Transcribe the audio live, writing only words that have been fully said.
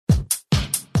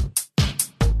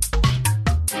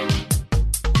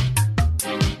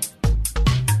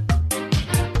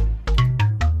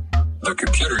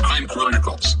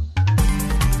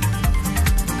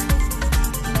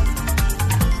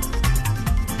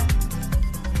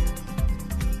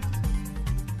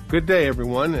Good day,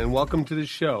 everyone, and welcome to the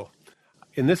show.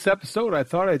 In this episode, I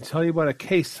thought I'd tell you about a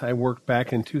case I worked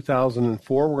back in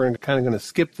 2004. We're kind of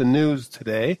skip the news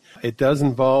today. It does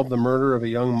involve the murder of a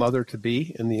young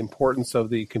mother-to-be and the importance of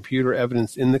the computer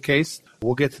evidence in the case.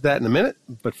 We'll get to that in a minute,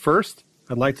 but first,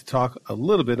 I'd like to talk a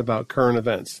little bit about current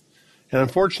events, and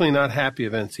unfortunately not happy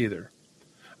events either.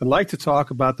 I'd like to talk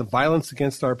about the violence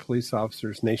against our police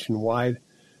officers nationwide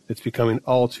that's becoming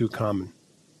all too common.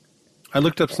 I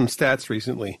looked up some stats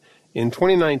recently. In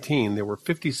 2019, there were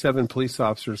 57 police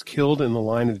officers killed in the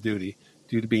line of duty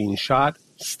due to being shot,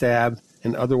 stabbed,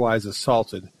 and otherwise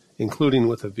assaulted, including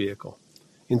with a vehicle.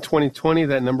 In 2020,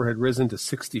 that number had risen to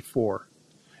 64.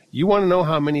 You want to know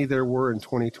how many there were in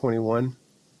 2021?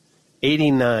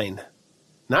 89.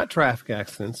 Not traffic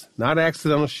accidents, not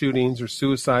accidental shootings or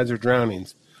suicides or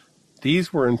drownings.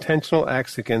 These were intentional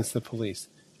acts against the police.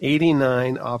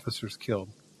 89 officers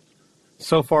killed.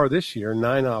 So far this year,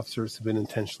 9 officers have been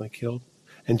intentionally killed.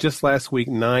 And just last week,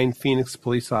 9 Phoenix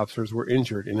police officers were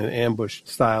injured in an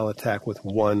ambush-style attack with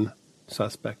 1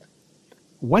 suspect.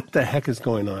 What the heck is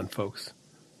going on, folks?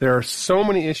 There are so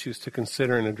many issues to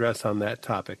consider and address on that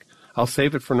topic. I'll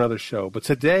save it for another show. But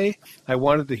today, I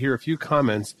wanted to hear a few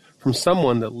comments from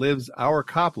someone that lives our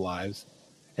cop lives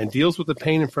and deals with the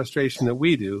pain and frustration that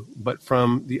we do, but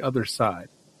from the other side,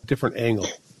 a different angle.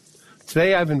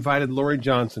 Today, I've invited Lori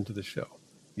Johnson to the show.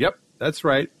 Yep, that's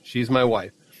right. She's my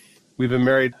wife. We've been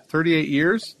married 38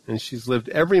 years, and she's lived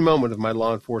every moment of my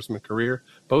law enforcement career,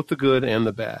 both the good and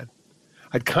the bad.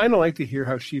 I'd kind of like to hear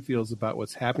how she feels about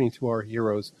what's happening to our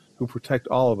heroes who protect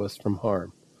all of us from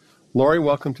harm. Lori,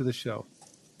 welcome to the show.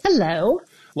 Hello.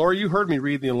 Lori, you heard me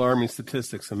read the alarming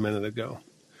statistics a minute ago.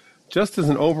 Just as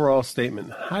an overall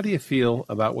statement, how do you feel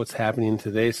about what's happening in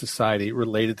today's society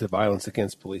related to violence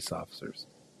against police officers?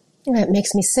 That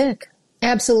makes me sick.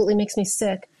 Absolutely makes me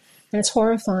sick. And it's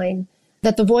horrifying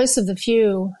that the voice of the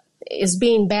few is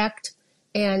being backed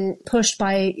and pushed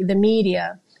by the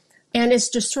media. And it's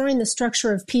destroying the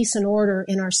structure of peace and order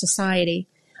in our society.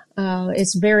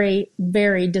 It's very,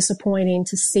 very disappointing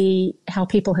to see how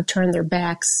people have turned their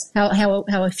backs, how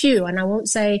a few, and I won't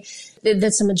say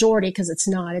that's a majority because it's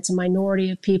not. It's a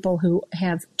minority of people who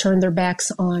have turned their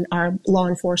backs on our law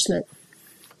enforcement.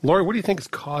 Lori, what do you think is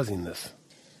causing this?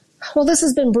 Well, this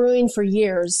has been brewing for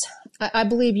years. I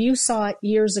believe you saw it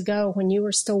years ago when you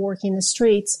were still working the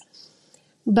streets.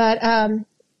 But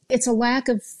it's a lack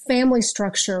of family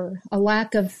structure, a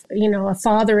lack of, a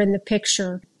father in the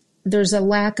picture. There's a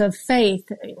lack of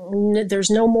faith.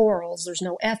 There's no morals. There's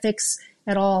no ethics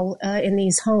at all in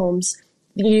these homes.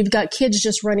 You've got kids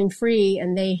just running free,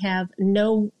 and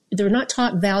they're not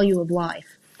taught value of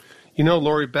life. You know,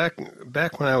 Lori, back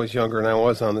when I was younger and I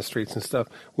was on the streets and stuff,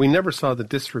 we never saw the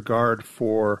disregard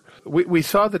for, we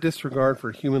saw the disregard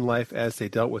for human life as they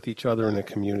dealt with each other in a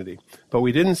community. But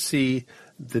we didn't see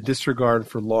the disregard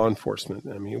for law enforcement.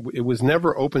 I mean, it was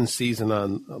never open season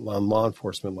on law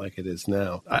enforcement like it is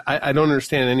now. I don't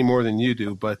understand any more than you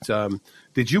do, but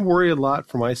did you worry a lot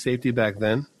for my safety back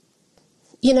then?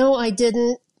 I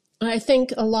didn't. I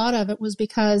think a lot of it was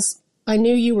because I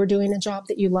knew you were doing a job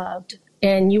that you loved.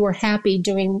 And you were happy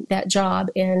doing that job.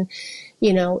 And,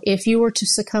 if you were to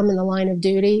succumb in the line of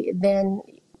duty, then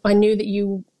I knew that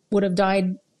you would have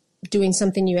died doing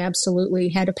something you absolutely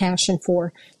had a passion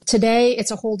for. Today, it's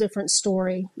a whole different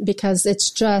story because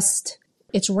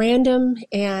it's random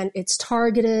and it's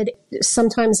targeted.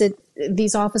 Sometimes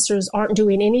these officers aren't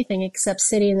doing anything except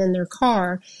sitting in their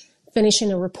car,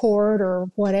 finishing a report or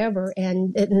whatever,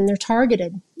 and they're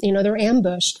targeted. They're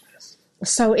ambushed.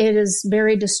 So it is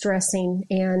very distressing,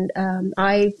 and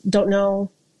I don't know.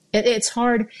 It's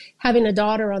hard having a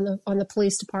daughter on the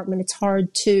police department. It's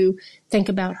hard to think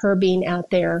about her being out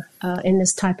there in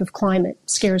this type of climate. It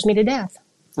scares me to death.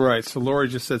 Right. So Lori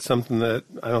just said something that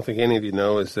I don't think any of you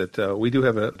know is that we do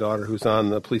have a daughter who's on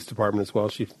the police department as well.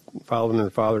 She followed in her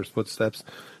father's footsteps.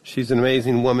 She's an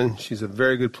amazing woman. She's a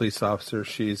very good police officer.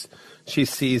 She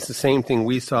sees the same thing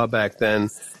we saw back then.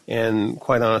 And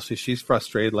quite honestly, she's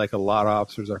frustrated, like a lot of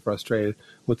officers are frustrated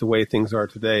with the way things are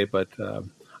today. But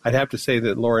I'd have to say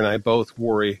that Lori and I both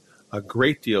worry a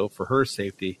great deal for her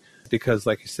safety because,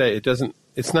 like you say,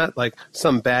 it's not like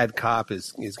some bad cop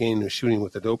is getting into a shooting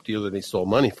with a dope dealer that he stole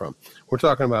money from. We're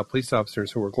talking about police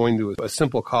officers who are going to a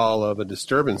simple call of a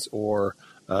disturbance or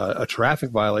a traffic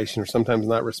violation or sometimes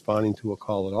not responding to a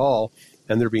call at all,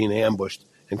 and they're being ambushed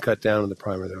and cut down in the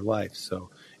prime of their life. So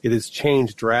it has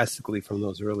changed drastically from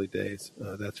those early days.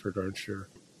 That's for darn sure.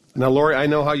 Now, Lori, I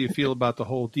know how you feel about the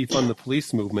whole defund the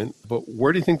police movement, but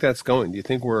where do you think that's going? Do you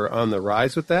think we're on the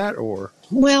rise with that, or?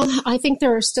 Well, I think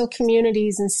there are still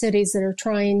communities and cities that are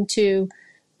trying to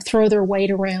throw their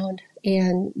weight around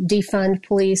and defund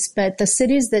police. But the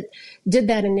cities that did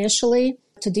that initially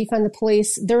to defund the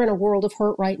police, they're in a world of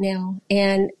hurt right now.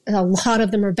 And a lot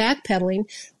of them are backpedaling,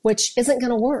 which isn't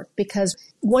going to work, because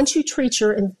once you treat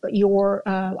your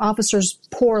officers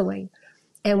poorly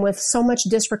and with so much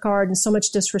disregard and so much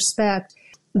disrespect,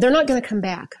 they're not going to come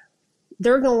back.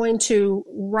 They're going to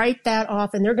write that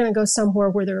off, and they're going to go somewhere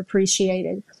where they're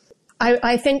appreciated.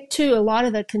 I think, too, a lot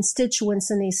of the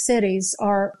constituents in these cities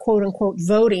are, quote unquote,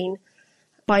 voting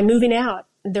by moving out.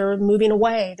 They're moving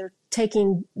away. They're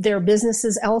taking their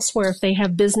businesses elsewhere if they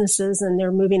have businesses, and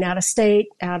they're moving out of state,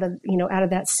 out of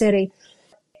that city.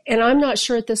 And I'm not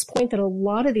sure at this point that a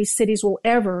lot of these cities will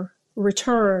ever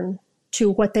return to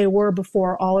what they were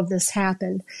before all of this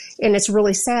happened. And it's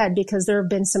really sad, because there have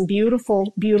been some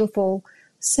beautiful, beautiful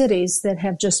cities that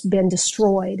have just been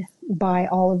destroyed by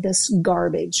all of this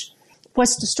garbage.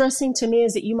 What's distressing to me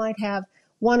is that you might have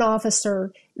one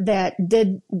officer that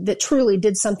truly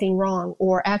did something wrong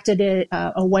or acted in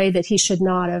a way that he should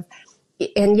not have,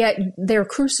 and yet they're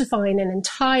crucifying an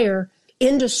entire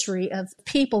industry of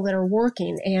people that are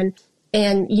working. And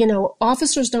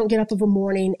officers don't get up of a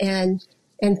morning and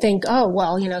think, oh,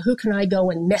 well, who can I go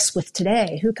and mess with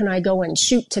today? Who can I go and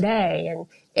shoot today?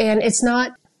 And it's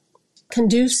not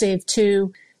conducive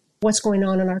to what's going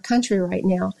on in our country right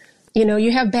now.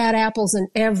 You have bad apples in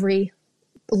every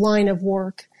line of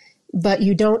work, but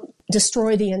you don't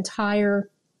destroy the entire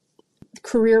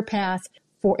career path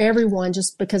for everyone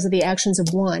just because of the actions of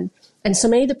one. And so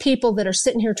many of the people that are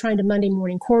sitting here trying to Monday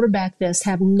morning quarterback this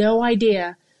have no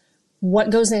idea what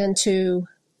goes into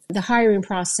the hiring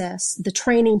process, the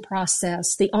training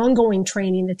process, the ongoing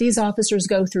training that these officers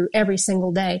go through every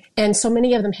single day. And so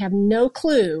many of them have no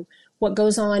clue what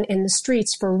goes on in the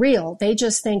streets for real. They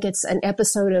just think it's an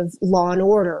episode of Law and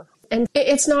Order. And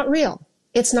it's not real.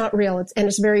 It's not real. And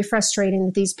it's very frustrating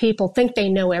that these people think they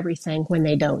know everything when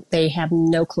they don't. They have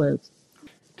no clue.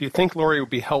 Do you think, Lori, it would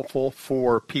be helpful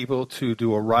for people to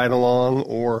do a ride-along,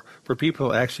 or for people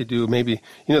to actually do maybe,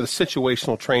 the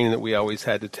situational training that we always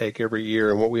had to take every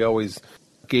year, and what we always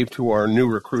gave to our new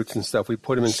recruits and stuff? We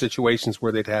put them in situations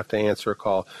where they'd have to answer a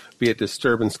call, be it a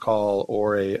disturbance call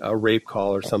or a rape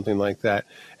call or something like that.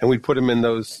 And we'd put them in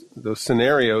those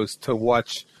scenarios to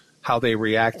watch how they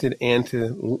reacted and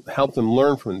to help them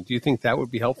learn from them. Do you think that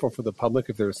would be helpful for the public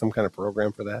if there was some kind of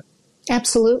program for that?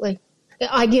 Absolutely.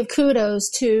 I give kudos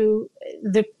to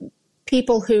the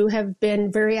people who have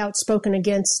been very outspoken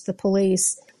against the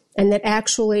police and that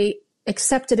actually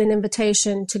accepted an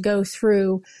invitation to go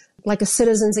through like a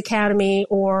Citizens Academy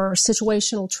or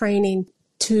situational training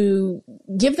to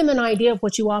give them an idea of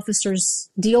what you officers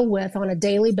deal with on a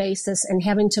daily basis and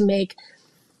having to make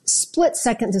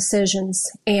split-second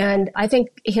decisions. And I think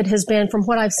it has been, from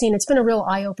what I've seen, it's been a real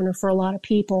eye-opener for a lot of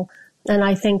people. And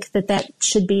I think that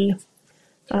should be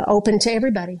open to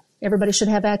everybody. Everybody should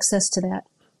have access to that.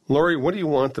 Lori, what do you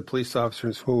want the police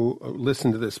officers who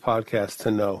listen to this podcast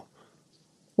to know?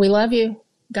 We love you.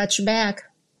 Got your back.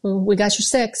 We got your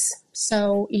six.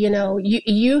 So,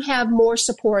 you have more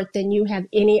support than you have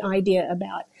any idea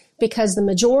about, because the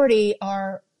majority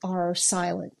are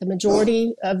silent. The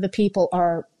majority of the people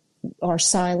are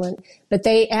silent, but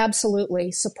they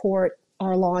absolutely support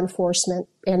our law enforcement,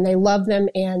 and they love them,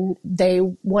 and they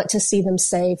want to see them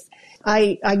safe.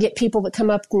 I get people that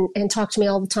come up and talk to me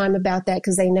all the time about that,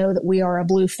 because they know that we are a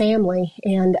blue family,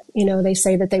 and, they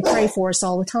say that they pray for us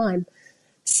all the time.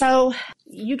 So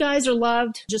you guys are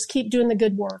loved. Just keep doing the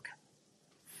good work.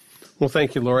 Well,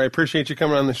 thank you, Lori. I appreciate you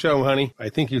coming on the show, honey. I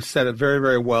think you said it very,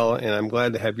 very well, and I'm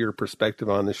glad to have your perspective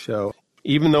on the show.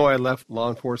 Even though I left law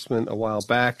enforcement a while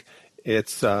back,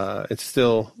 it's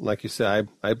still, like you said,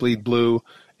 I bleed blue,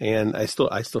 and I still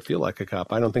feel like a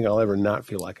cop. I don't think I'll ever not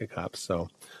feel like a cop. So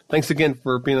thanks again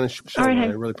for being on the show. All right. I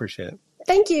really appreciate it.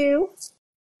 Thank you.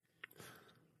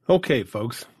 Okay,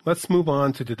 folks, let's move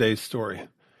on to today's story.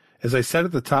 As I said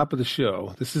at the top of the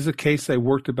show, this is a case I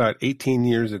worked about 18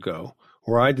 years ago,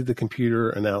 where I did the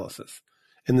computer analysis.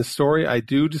 In the story, I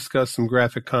do discuss some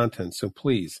graphic content, so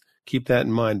please keep that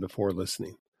in mind before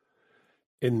listening.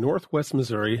 In Northwest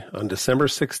Missouri, on December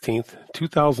 16th,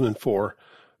 2004,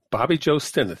 Bobby Jo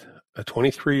Stinnett, a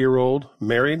 23-year-old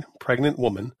married, pregnant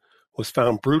woman, was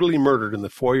found brutally murdered in the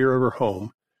foyer of her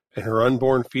home, and her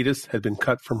unborn fetus had been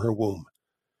cut from her womb.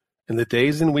 In the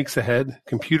days and weeks ahead,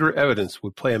 computer evidence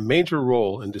would play a major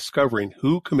role in discovering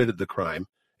who committed the crime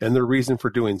and their reason for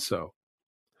doing so.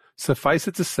 Suffice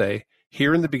it to say,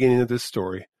 here in the beginning of this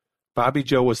story, Bobby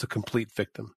Jo was a complete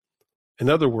victim. In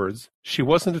other words, she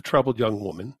wasn't a troubled young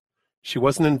woman. She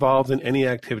wasn't involved in any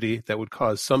activity that would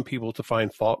cause some people to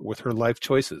find fault with her life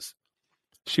choices.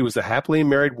 She was a happily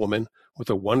married woman with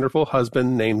a wonderful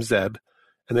husband named Zeb,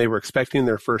 and they were expecting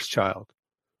their first child.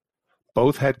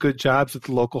 Both had good jobs at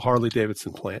the local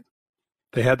Harley-Davidson plant.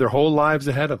 They had their whole lives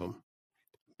ahead of them.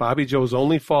 Bobby Joe's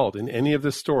only fault in any of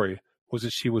this story was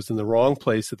that she was in the wrong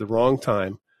place at the wrong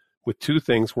time, with two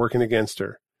things working against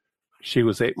her. She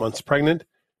was 8 months pregnant,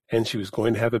 and she was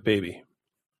going to have a baby.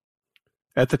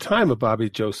 At the time of Bobby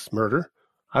Joe's murder,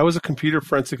 I was a computer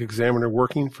forensic examiner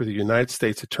working for the United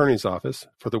States Attorney's Office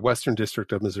for the Western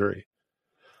District of Missouri.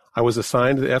 I was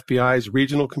assigned to the FBI's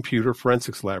Regional Computer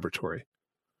Forensics Laboratory.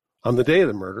 On the day of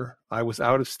the murder, I was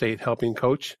out of state helping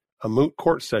coach a moot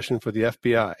court session for the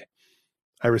FBI.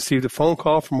 I received a phone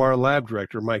call from our lab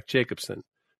director, Mike Jacobson,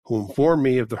 who informed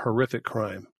me of the horrific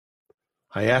crime.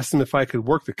 I asked him if I could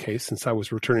work the case since I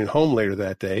was returning home later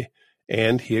that day,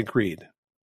 and he agreed.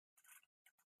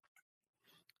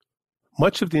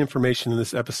 Much of the information in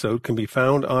this episode can be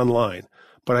found online,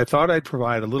 but I thought I'd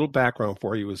provide a little background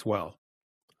for you as well.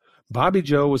 Bobby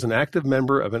Joe was an active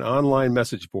member of an online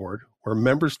message board where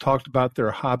members talked about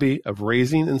their hobby of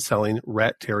raising and selling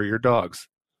rat terrier dogs.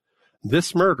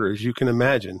 This murder, as you can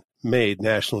imagine, made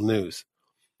national news.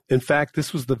 In fact,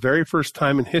 this was the very first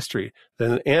time in history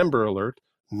that an Amber Alert,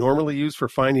 normally used for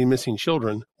finding missing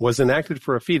children, was enacted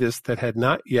for a fetus that had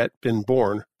not yet been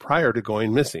born prior to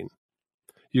going missing.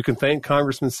 You can thank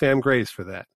Congressman Sam Graves for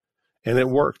that. And it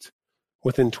worked.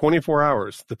 Within 24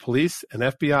 hours, the police and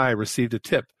FBI received a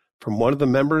tip from one of the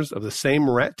members of the same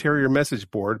rat terrier message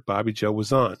board Bobby Joe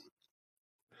was on.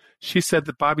 She said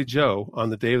that Bobby Joe, on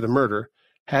the day of the murder,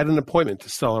 had an appointment to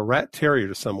sell a rat terrier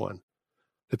to someone.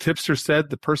 The tipster said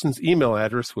the person's email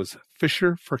address was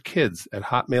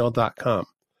fisherforkids@hotmail.com.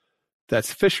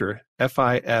 That's Fisher,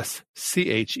 Fischer,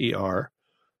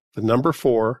 the number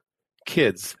 4,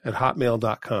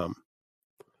 kids@hotmail.com.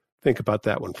 Think about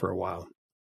that one for a while.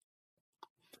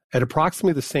 At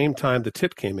approximately the same time the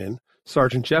tip came in,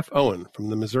 Sergeant Jeff Owen from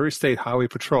the Missouri State Highway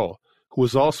Patrol, who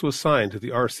was also assigned to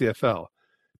the RCFL,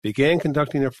 began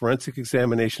conducting a forensic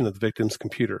examination of the victim's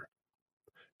computer.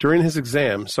 During his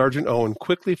exam, Sergeant Owen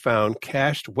quickly found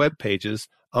cached web pages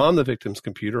on the victim's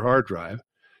computer hard drive,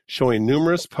 showing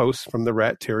numerous posts from the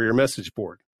rat terrier message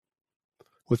board.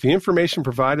 With the information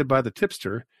provided by the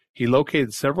tipster, he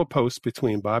located several posts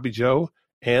between Bobby Joe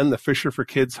and the Fisher for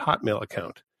Kids Hotmail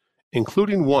account,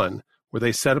 including one where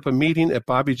they set up a meeting at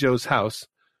Bobby Joe's house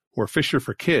where Fisher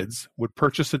for Kids would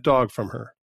purchase a dog from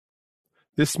her.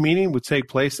 This meeting would take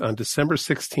place on December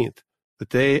 16th, the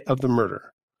day of the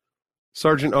murder.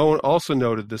 Sergeant Owen also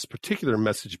noted this particular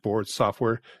message board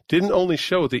software didn't only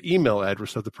show the email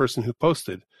address of the person who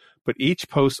posted, but each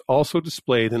post also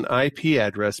displayed an IP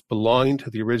address belonging to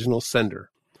the original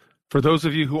sender. For those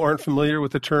of you who aren't familiar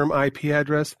with the term IP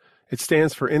address, it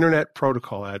stands for Internet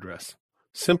Protocol Address.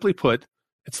 Simply put,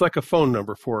 it's like a phone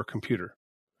number for a computer.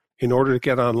 In order to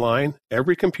get online,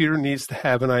 every computer needs to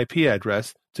have an IP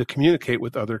address to communicate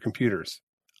with other computers.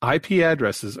 IP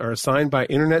addresses are assigned by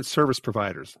Internet service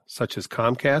providers, such as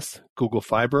Comcast, Google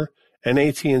Fiber, and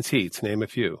AT&T, to name a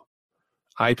few.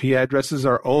 IP addresses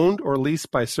are owned or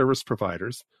leased by service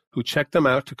providers who check them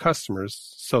out to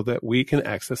customers so that we can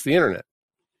access the Internet.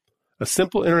 A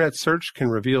simple Internet search can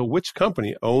reveal which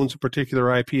company owns a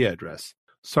particular IP address.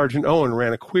 Sergeant Owen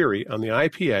ran a query on the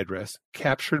IP address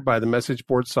captured by the message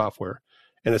board software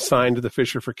and assigned to the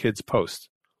Fisher for Kids post.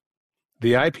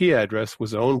 The IP address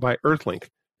was owned by Earthlink,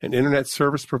 an Internet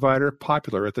service provider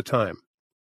popular at the time.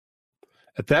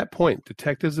 At that point,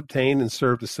 detectives obtained and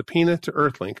served a subpoena to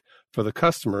Earthlink for the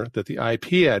customer that the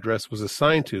IP address was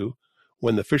assigned to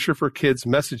when the Fisher for Kids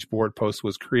message board post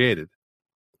was created.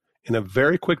 In a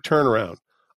very quick turnaround,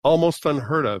 almost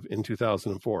unheard of in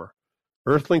 2004,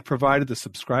 Earthlink provided the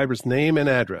subscriber's name and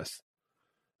address.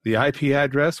 The IP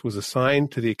address was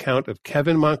assigned to the account of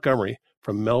Kevin Montgomery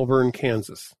from Melbourne,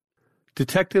 Kansas.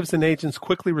 Detectives and agents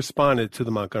quickly responded to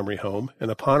the Montgomery home and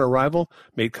upon arrival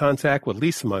made contact with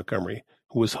Lisa Montgomery,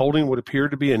 who was holding what appeared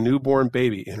to be a newborn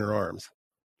baby in her arms.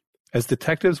 As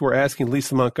detectives were asking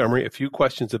Lisa Montgomery a few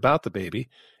questions about the baby,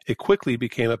 it quickly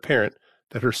became apparent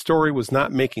that her story was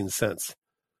not making sense.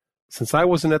 Since I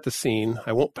wasn't at the scene,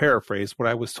 I won't paraphrase what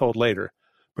I was told later,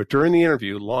 but during the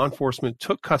interview, law enforcement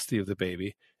took custody of the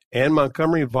baby, and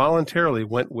Montgomery voluntarily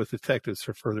went with detectives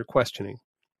for further questioning.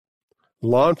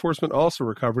 Law enforcement also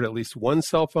recovered at least one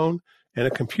cell phone and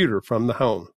a computer from the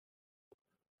home.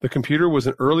 The computer was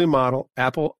an early model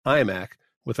Apple iMac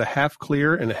with a half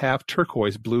clear and a half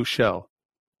turquoise blue shell.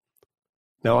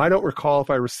 Now, I don't recall if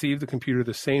I received the computer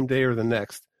the same day or the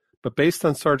next, but based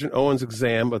on Sergeant Owen's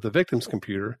exam of the victim's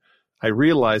computer, I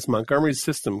realized Montgomery's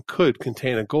system could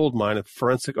contain a gold mine of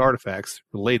forensic artifacts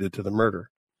related to the murder.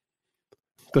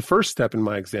 The first step in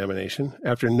my examination,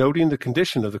 after noting the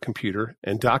condition of the computer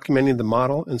and documenting the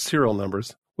model and serial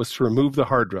numbers, was to remove the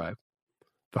hard drive.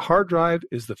 The hard drive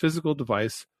is the physical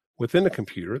device within a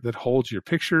computer that holds your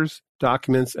pictures,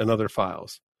 documents, and other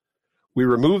files. We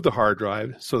remove the hard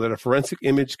drive so that a forensic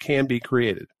image can be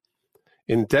created.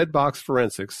 In dead box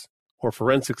forensics, or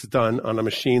forensics done on a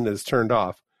machine that is turned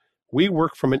off, we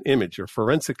work from an image or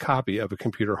forensic copy of a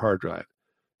computer hard drive.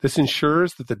 This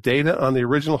ensures that the data on the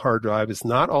original hard drive is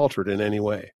not altered in any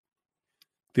way.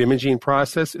 The imaging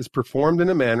process is performed in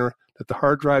a manner that the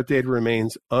hard drive data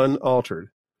remains unaltered.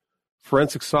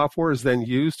 Forensic software is then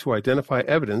used to identify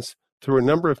evidence through a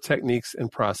number of techniques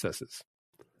and processes.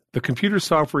 The computer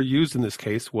software used in this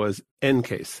case was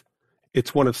EnCase.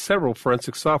 It's one of several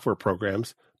forensic software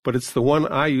programs, but it's the one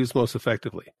I use most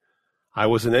effectively. I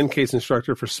was an EnCase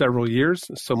instructor for several years,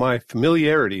 so my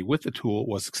familiarity with the tool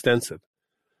was extensive.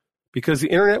 Because the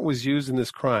internet was used in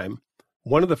this crime,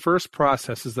 one of the first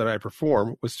processes that I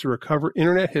performed was to recover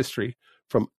internet history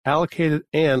from allocated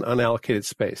and unallocated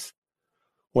space.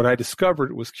 What I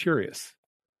discovered was curious.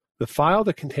 The file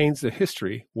that contains the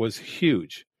history was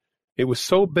huge. It was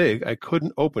so big I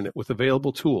couldn't open it with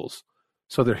available tools,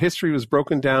 so their history was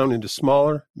broken down into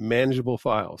smaller, manageable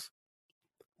files.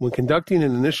 When conducting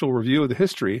an initial review of the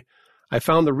history, I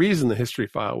found the reason the history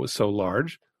file was so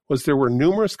large was there were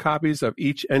numerous copies of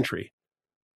each entry.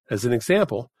 As an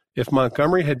example, if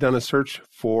Montgomery had done a search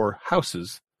for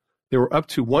houses, there were up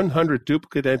to 100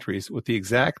 duplicate entries with the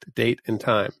exact date and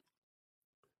time.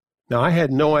 Now, I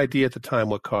had no idea at the time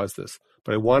what caused this,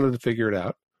 but I wanted to figure it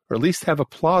out, or at least have a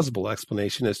plausible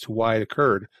explanation as to why it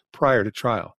occurred prior to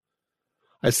trial.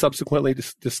 I subsequently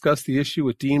discussed the issue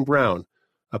with Dean Brown,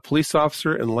 a police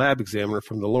officer and lab examiner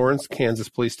from the Lawrence, Kansas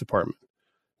Police Department.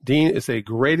 Dean is a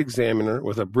great examiner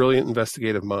with a brilliant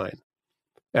investigative mind.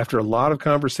 After a lot of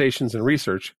conversations and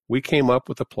research, we came up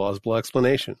with a plausible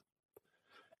explanation.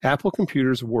 Apple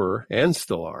computers were, and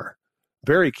still are,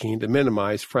 very keen to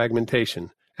minimize fragmentation,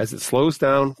 as it slows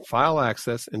down file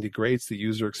access and degrades the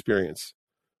user experience.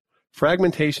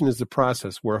 Fragmentation is the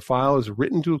process where a file is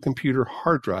written to a computer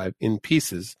hard drive in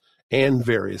pieces and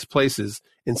various places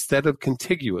instead of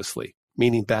contiguously,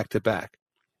 meaning back to back.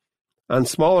 On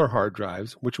smaller hard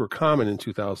drives, which were common in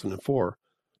 2004,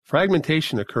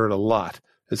 fragmentation occurred a lot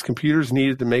as computers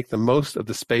needed to make the most of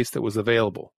the space that was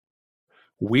available.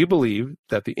 We believe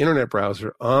that the internet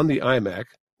browser on the iMac,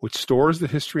 which stores the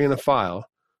history in a file,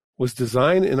 was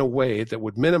designed in a way that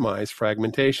would minimize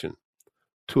fragmentation.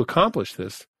 To accomplish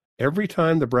this, every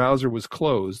time the browser was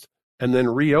closed and then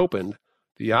reopened,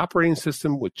 the operating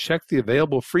system would check the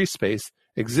available free space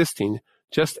existing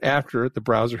just after the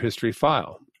browser history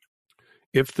file.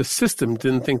 If the system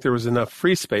didn't think there was enough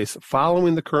free space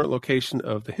following the current location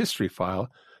of the history file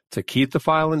to keep the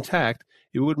file intact,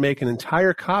 it would make an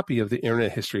entire copy of the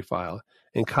internet history file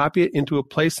and copy it into a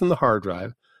place in the hard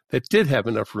drive that did have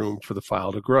enough room for the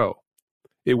file to grow.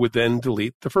 It would then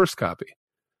delete the first copy.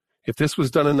 If this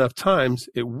was done enough times,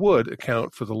 it would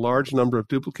account for the large number of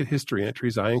duplicate history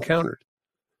entries I encountered.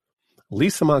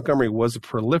 Lisa Montgomery was a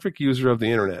prolific user of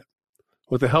the internet.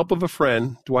 With the help of a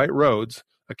friend, Dwight Rhodes,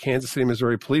 a Kansas City,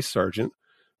 Missouri police sergeant,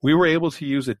 we were able to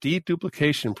use a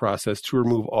deduplication process to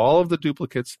remove all of the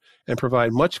duplicates and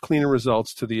provide much cleaner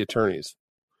results to the attorneys.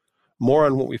 More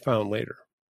on what we found later.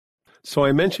 So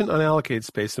I mentioned unallocated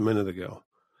space a minute ago.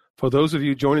 For those of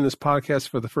you joining this podcast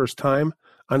for the first time,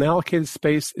 unallocated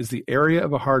space is the area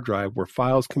of a hard drive where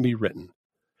files can be written.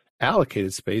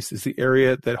 Allocated space is the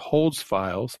area that holds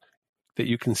files that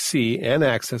you can see and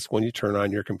access when you turn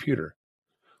on your computer.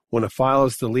 When a file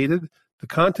is deleted, the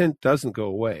content doesn't go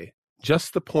away.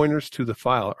 Just the pointers to the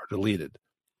file are deleted.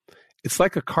 It's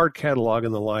like a card catalog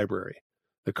in the library.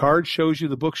 The card shows you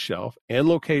the bookshelf and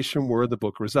location where the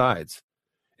book resides.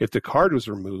 If the card was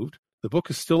removed, the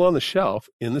book is still on the shelf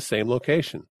in the same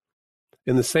location.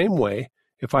 In the same way,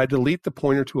 if I delete the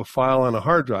pointer to a file on a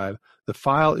hard drive, the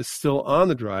file is still on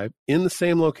the drive in the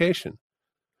same location.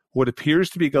 What appears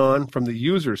to be gone from the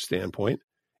user's standpoint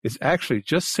is actually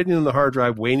just sitting on the hard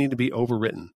drive waiting to be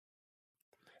overwritten.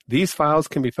 These files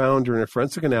can be found during a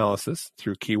forensic analysis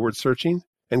through keyword searching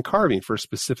and carving for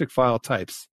specific file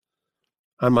types.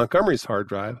 On Montgomery's hard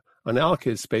drive,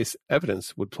 unallocated space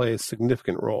evidence would play a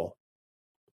significant role.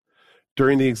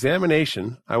 During the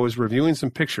examination, I was reviewing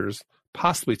some pictures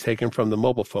possibly taken from the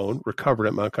mobile phone recovered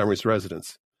at Montgomery's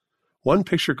residence. One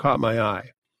picture caught my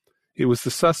eye. It was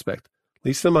the suspect,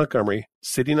 Lisa Montgomery,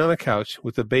 sitting on a couch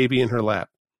with a baby in her lap.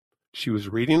 She was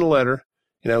reading a letter,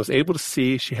 and I was able to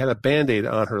see she had a Band-Aid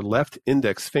on her left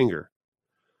index finger.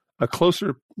 A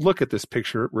closer look at this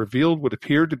picture revealed what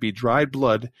appeared to be dried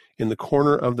blood in the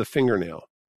corner of the fingernail.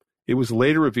 It was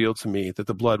later revealed to me that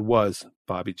the blood was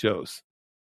Bobby Joe's.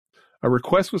 A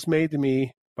request was made to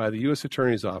me by the U.S.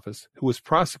 Attorney's Office, who was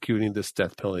prosecuting this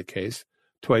death penalty case,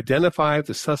 to identify if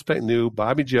the suspect knew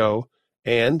Bobby Joe,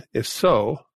 and, if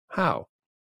so, how.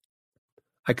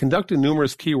 I conducted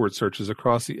numerous keyword searches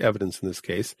across the evidence in this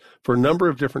case for a number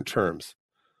of different terms.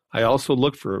 I also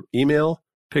looked for email,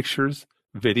 pictures,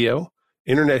 video,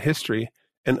 internet history,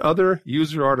 and other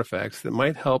user artifacts that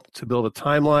might help to build a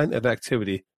timeline of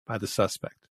activity by the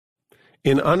suspect.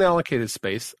 In unallocated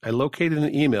space, I located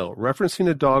an email referencing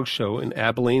a dog show in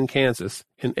Abilene, Kansas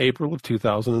in April of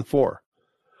 2004.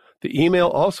 The email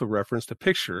also referenced a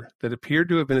picture that appeared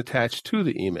to have been attached to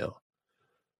the email.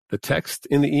 The text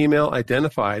in the email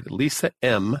identified Lisa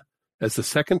M. as the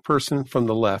second person from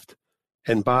the left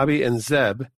and Bobby and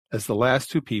Zeb as the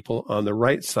last two people on the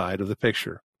right side of the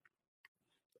picture.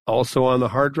 Also on the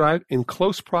hard drive, in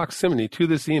close proximity to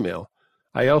this email,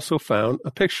 I also found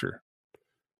a picture.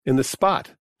 In the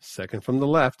spot, second from the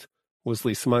left, was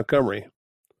Lisa Montgomery.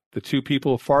 The two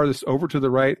people farthest over to the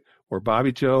right were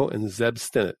Bobby Joe and Zeb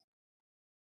Stinnett.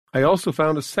 I also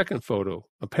found a second photo,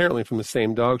 apparently from the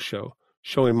same dog show,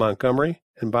 showing Montgomery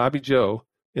and Bobby Joe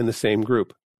in the same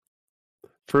group.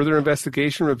 Further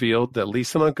investigation revealed that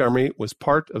Lisa Montgomery was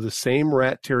part of the same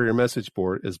rat terrier message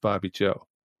board as Bobby Joe.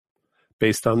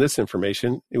 Based on this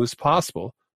information, it was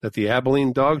possible that the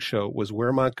Abilene Dog Show was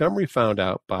where Montgomery found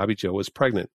out Bobby Joe was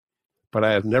pregnant, but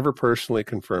I have never personally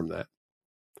confirmed that.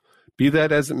 Be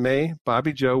that as it may,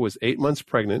 Bobby Joe was 8 months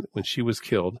pregnant when she was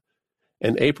killed,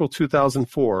 and April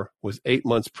 2004 was 8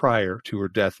 months prior to her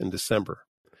death in December.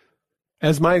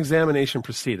 As my examination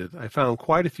proceeded, I found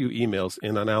quite a few emails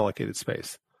in unallocated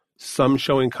space, some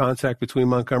showing contact between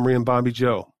Montgomery and Bobby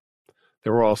Joe.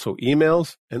 There were also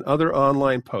emails and other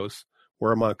online posts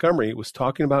where Montgomery was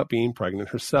talking about being pregnant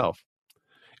herself.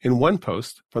 In one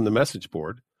post from the message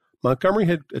board, Montgomery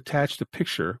had attached a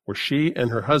picture where she and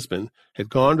her husband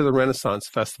had gone to the Renaissance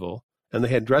Festival and they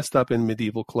had dressed up in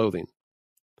medieval clothing.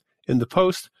 In the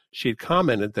post, she had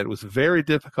commented that it was very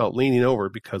difficult leaning over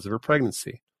because of her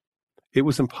pregnancy. It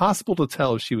was impossible to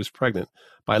tell if she was pregnant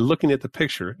by looking at the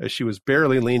picture as she was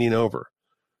barely leaning over.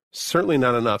 Certainly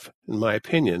not enough, in my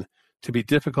opinion, to be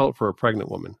difficult for a pregnant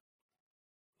woman.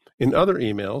 In other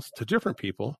emails to different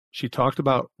people, she talked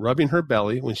about rubbing her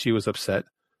belly when she was upset,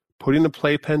 putting a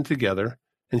playpen together,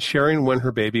 and sharing when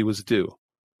her baby was due.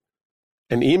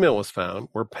 An email was found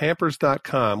where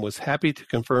Pampers.com was happy to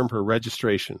confirm her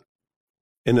registration.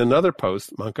 In another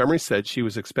post, Montgomery said she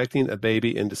was expecting a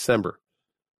baby in December,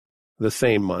 the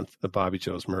same month of Bobby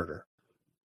Joe's murder.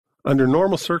 Under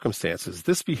normal circumstances,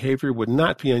 this behavior would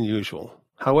not be unusual.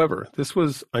 However, this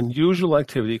was unusual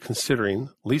activity considering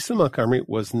Lisa Montgomery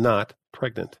was not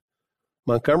pregnant.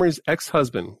 Montgomery's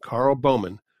ex-husband, Carl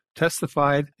Bowman,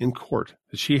 testified in court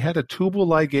that she had a tubal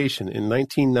ligation in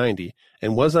 1990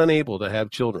 and was unable to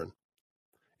have children.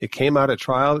 It came out at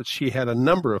trial that she had a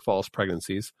number of false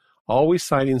pregnancies, always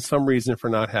citing some reason for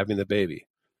not having the baby.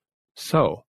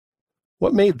 So,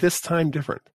 what made this time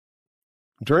different?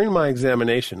 During my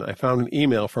examination, I found an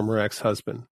email from her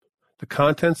ex-husband. The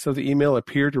contents of the email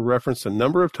appeared to reference a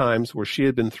number of times where she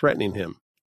had been threatening him.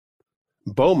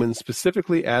 Bowman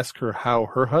specifically asked her how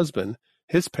her husband,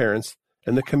 his parents,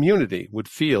 and the community would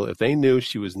feel if they knew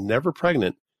she was never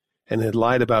pregnant and had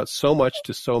lied about so much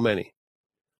to so many.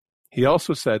 He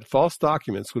also said false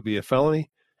documents would be a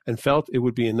felony and felt it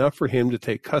would be enough for him to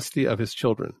take custody of his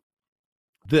children.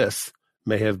 This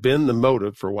may have been the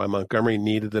motive for why Montgomery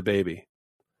needed the baby.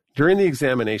 During the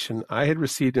examination, I had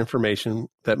received information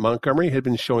that Montgomery had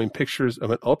been showing pictures of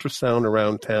an ultrasound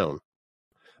around town.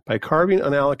 By carving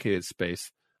unallocated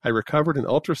space, I recovered an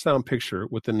ultrasound picture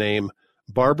with the name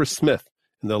Barbara Smith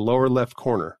in the lower left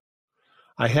corner.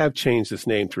 I have changed this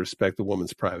name to respect the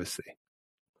woman's privacy.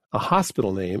 A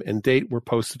hospital name and date were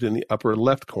posted in the upper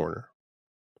left corner.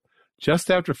 Just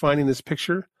after finding this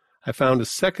picture, I found a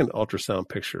second ultrasound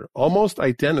picture, almost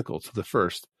identical to the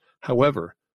first.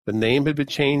 However, the name had been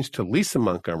changed to Lisa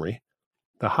Montgomery,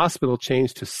 the hospital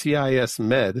changed to CIS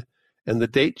Med, and the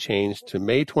date changed to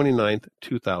May 29,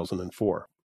 2004.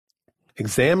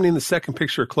 Examining the second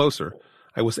picture closer,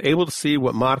 I was able to see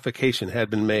what modification had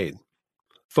been made.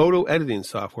 Photo editing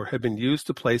software had been used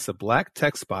to place a black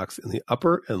text box in the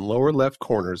upper and lower left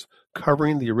corners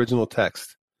covering the original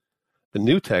text. The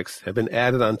new text had been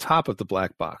added on top of the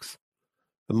black box.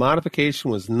 The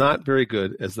modification was not very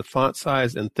good as the font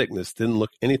size and thickness didn't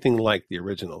look anything like the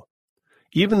original.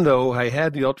 Even though I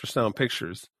had the ultrasound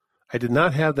pictures, I did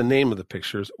not have the name of the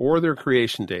pictures or their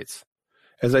creation dates.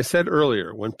 As I said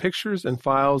earlier, when pictures and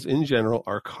files in general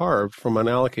are carved from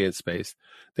unallocated space,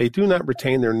 they do not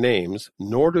retain their names,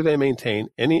 nor do they maintain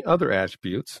any other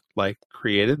attributes like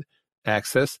created,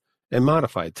 accessed, and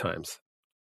modified times.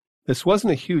 This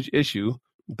wasn't a huge issue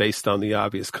based on the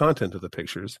obvious content of the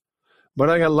pictures, but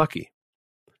I got lucky.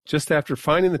 Just after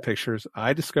finding the pictures,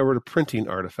 I discovered a printing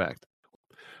artifact.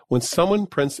 When someone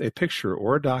prints a picture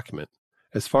or a document,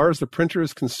 as far as the printer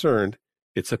is concerned,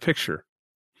 it's a picture.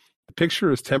 The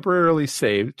picture is temporarily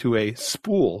saved to a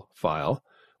spool file,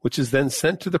 which is then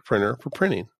sent to the printer for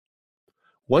printing.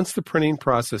 Once the printing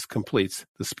process completes,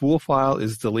 the spool file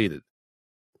is deleted.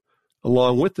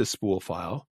 Along with the spool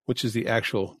file, which is the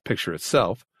actual picture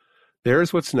itself, there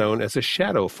is what's known as a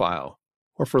shadow file,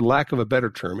 or for lack of a better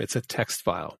term, it's a text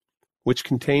file, which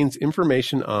contains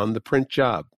information on the print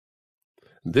job.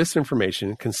 This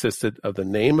information consisted of the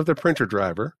name of the printer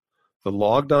driver, the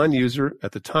logged-on user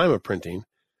at the time of printing,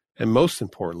 and most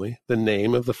importantly, the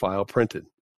name of the file printed.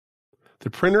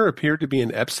 The printer appeared to be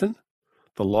an Epson,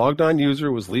 the logged-on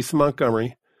user was Lisa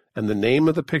Montgomery, and the name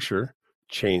of the picture,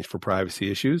 changed for privacy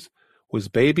issues, was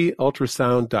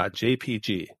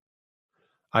babyultrasound.jpg.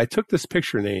 I took this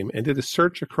picture name and did a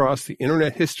search across the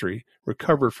internet history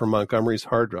recovered from Montgomery's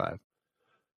hard drive.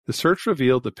 The search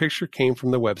revealed the picture came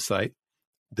from the website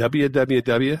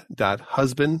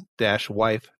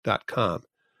www.husband-wife.com.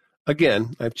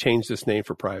 Again, I've changed this name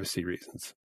for privacy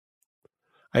reasons.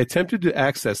 I attempted to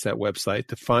access that website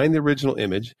to find the original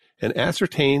image and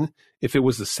ascertain if it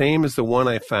was the same as the one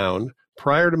I found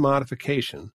prior to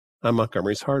modification on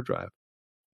Montgomery's hard drive.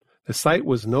 The site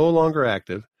was no longer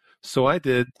active, so I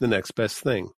did the next best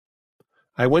thing.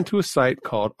 I went to a site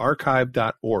called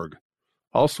archive.org,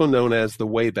 also known as the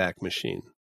Wayback Machine.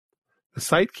 The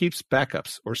site keeps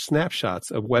backups or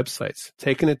snapshots of websites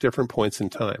taken at different points in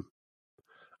time.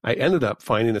 I ended up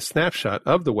finding a snapshot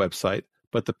of the website,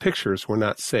 but the pictures were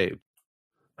not saved.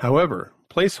 However,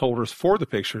 placeholders for the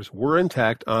pictures were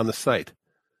intact on the site.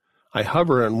 I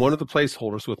hovered on one of the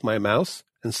placeholders with my mouse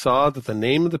and saw that the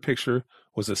name of the picture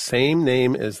was the same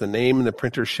name as the name in the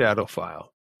printer's shadow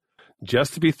file.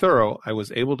 Just to be thorough, I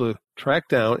was able to track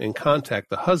down and contact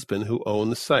the husband who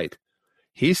owned the site.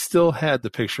 He still had the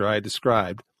picture I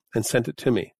described and sent it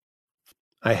to me.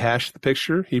 I hashed the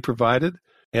picture he provided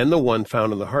and the one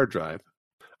found on the hard drive.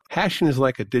 Hashing is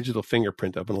like a digital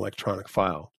fingerprint of an electronic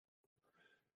file.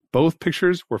 Both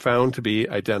pictures were found to be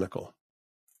identical.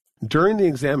 During the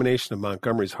examination of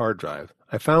Montgomery's hard drive,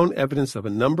 I found evidence of a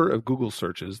number of Google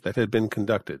searches that had been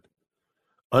conducted.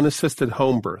 Unassisted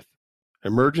home birth,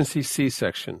 emergency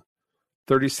C-section,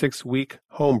 36-week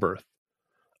home birth,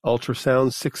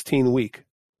 ultrasound 16-week,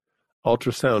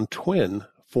 ultrasound twin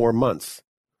 4 months,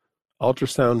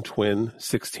 ultrasound twin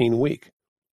 16-week,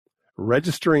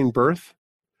 registering birth,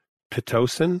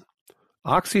 Pitocin,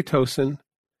 oxytocin,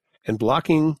 and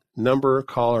blocking number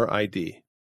caller ID.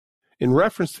 In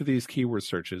reference to these keyword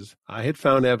searches, I had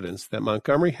found evidence that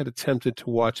Montgomery had attempted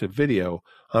to watch a video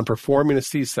on performing a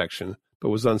C-section but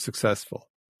was unsuccessful.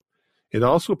 It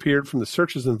also appeared from the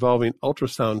searches involving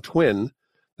ultrasound twin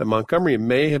that Montgomery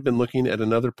may have been looking at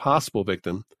another possible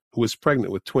victim who was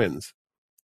pregnant with twins.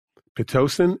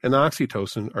 Pitocin and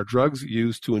oxytocin are drugs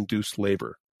used to induce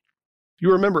labor.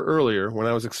 You remember earlier when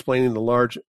I was explaining the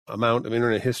large amount of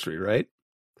internet history, right?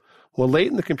 Well,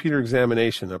 late in the computer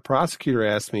examination, a prosecutor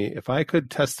asked me if I could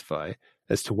testify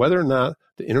as to whether or not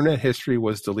the internet history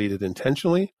was deleted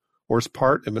intentionally or as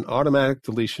part of an automatic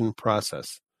deletion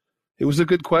process. It was a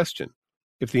good question.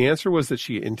 If the answer was that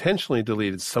she intentionally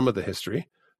deleted some of the history,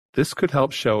 this could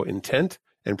help show intent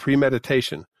and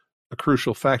premeditation, a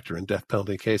crucial factor in death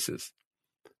penalty cases.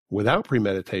 Without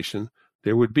premeditation,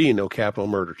 there would be no capital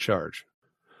murder charge.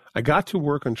 I got to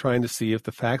work on trying to see if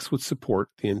the facts would support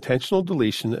the intentional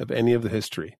deletion of any of the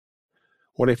history.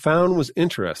 What I found was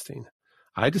interesting.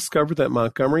 I discovered that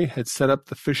Montgomery had set up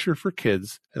the Fisher for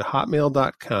Kids at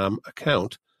hotmail.com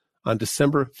account on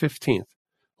December 15th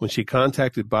when she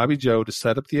contacted Bobby Joe to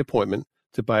set up the appointment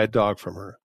to buy a dog from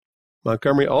her.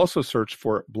 Montgomery also searched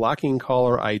for blocking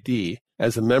caller ID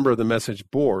as a member of the message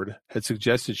board had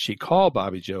suggested she call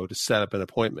Bobby Joe to set up an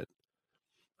appointment.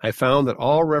 I found that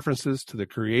all references to the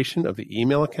creation of the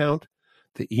email account,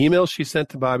 the email she sent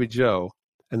to Bobby Joe,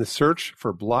 and the search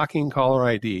for blocking caller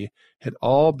ID had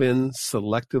all been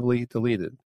selectively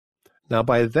deleted. Now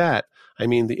by that, I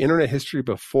mean the internet history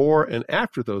before and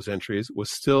after those entries was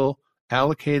still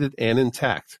allocated and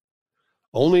intact.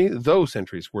 Only those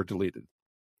entries were deleted.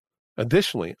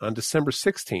 Additionally, on December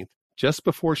 16th, just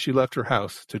before she left her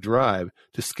house to drive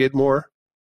to Skidmore,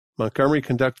 Montgomery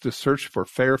conducted a search for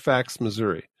Fairfax,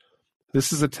 Missouri.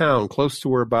 This is a town close to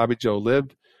where Bobby Joe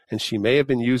lived, and she may have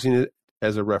been using it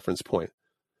as a reference point.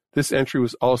 This entry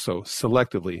was also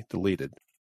selectively deleted.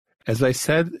 As I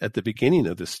said at the beginning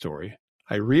of this story,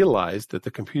 I realized that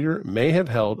the computer may have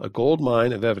held a gold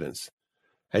mine of evidence.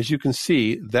 As you can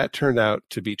see, that turned out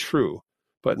to be true,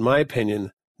 but in my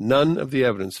opinion, none of the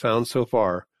evidence found so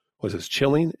far was as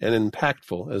chilling and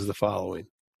impactful as the following.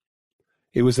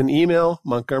 It was an email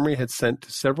Montgomery had sent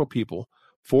to several people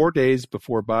 4 days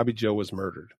before Bobby Joe was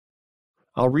murdered.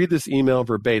 I'll read this email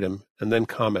verbatim and then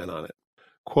comment on it.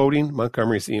 Quoting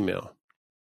Montgomery's email.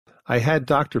 I had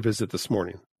doctor visit this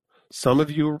morning. Some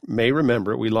of you may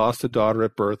remember we lost a daughter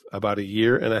at birth about 1.5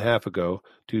 years ago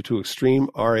due to extreme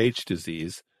Rh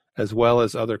disease, as well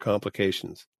as other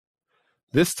complications.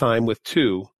 This time with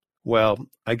 2, well,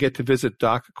 I get to visit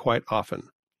doc quite often.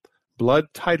 Blood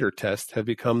titer tests have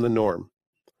become the norm.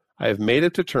 I have made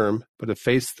it to term, but have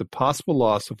faced the possible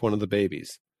loss of one of the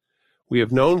babies. We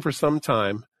have known for some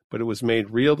time, but it was made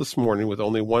real this morning with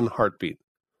only 1 heartbeat.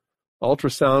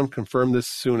 Ultrasound confirmed this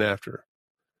soon after.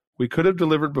 We could have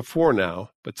delivered before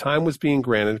now, but time was being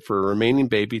granted for a remaining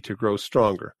baby to grow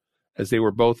stronger, as they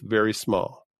were both very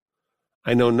small.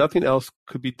 I know nothing else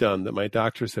could be done that my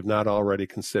doctors have not already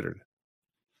considered.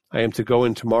 I am to go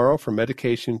in tomorrow for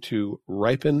medication to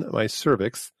ripen my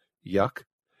cervix, yuck,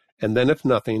 and then if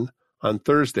nothing, on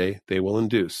Thursday they will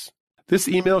induce. This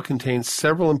email contains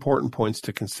several important points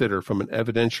to consider from an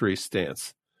evidentiary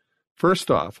stance.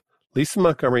 First off, Lisa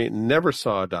Montgomery never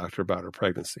saw a doctor about her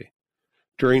pregnancy.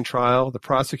 During trial, the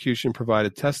prosecution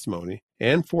provided testimony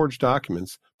and forged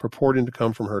documents purporting to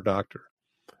come from her doctor.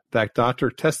 That doctor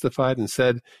testified and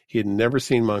said he had never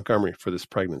seen Montgomery for this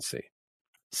pregnancy.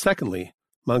 Secondly,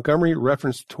 Montgomery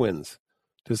referenced twins.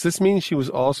 Does this mean she was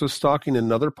also stalking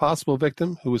another possible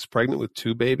victim who was pregnant with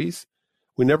 2 babies?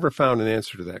 We never found an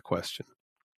answer to that question.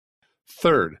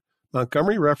 Third,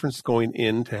 Montgomery referenced going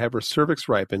in to have her cervix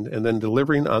ripened and then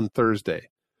delivering on Thursday.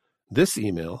 This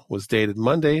email was dated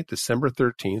Monday, December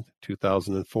 13th,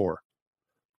 2004.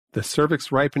 The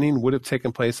cervix ripening would have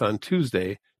taken place on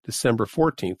Tuesday, December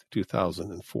 14th,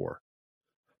 2004.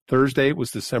 Thursday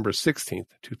was December 16th,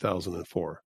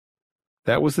 2004.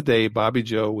 That was the day Bobby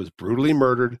Joe was brutally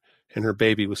murdered and her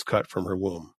baby was cut from her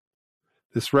womb.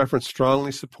 This reference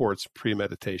strongly supports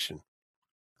premeditation.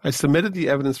 I submitted the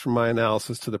evidence from my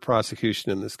analysis to the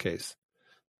prosecution in this case.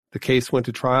 The case went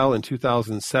to trial in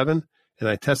 2007, and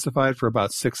I testified for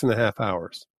about 6.5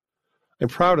 hours. I'm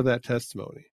proud of that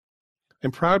testimony.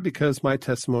 I'm proud because my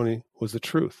testimony was the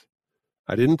truth.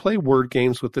 I didn't play word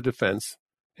games with the defense,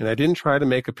 and I didn't try to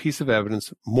make a piece of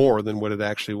evidence more than what it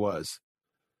actually was.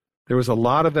 There was a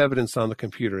lot of evidence on the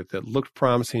computer that looked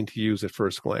promising to use at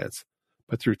first glance,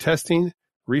 but through testing,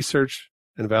 research,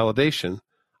 and validation,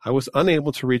 I was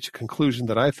unable to reach a conclusion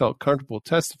that I felt comfortable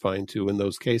testifying to in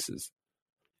those cases.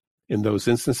 In those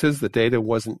instances, the data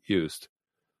wasn't used.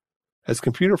 As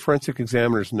computer forensic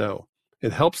examiners know,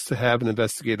 it helps to have an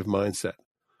investigative mindset.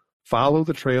 Follow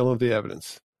the trail of the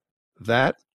evidence.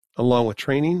 That, along with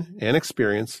training and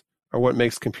experience, are what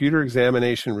makes computer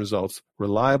examination results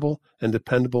reliable and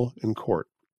dependable in court.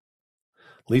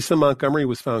 Lisa Montgomery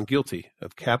was found guilty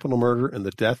of capital murder and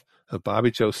the death of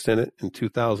Bobby Joe Stinnett in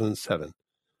 2007.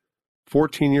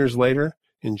 14 years later,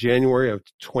 in January of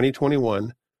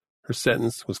 2021, her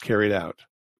sentence was carried out.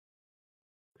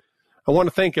 I want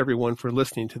to thank everyone for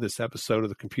listening to this episode of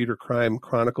the Computer Crime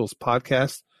Chronicles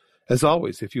podcast. As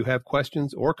always, if you have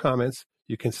questions or comments,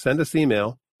 you can send us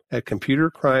email at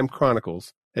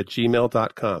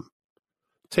computercrimechronicles@gmail.com.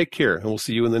 Take care, and we'll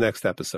see you in the next episode.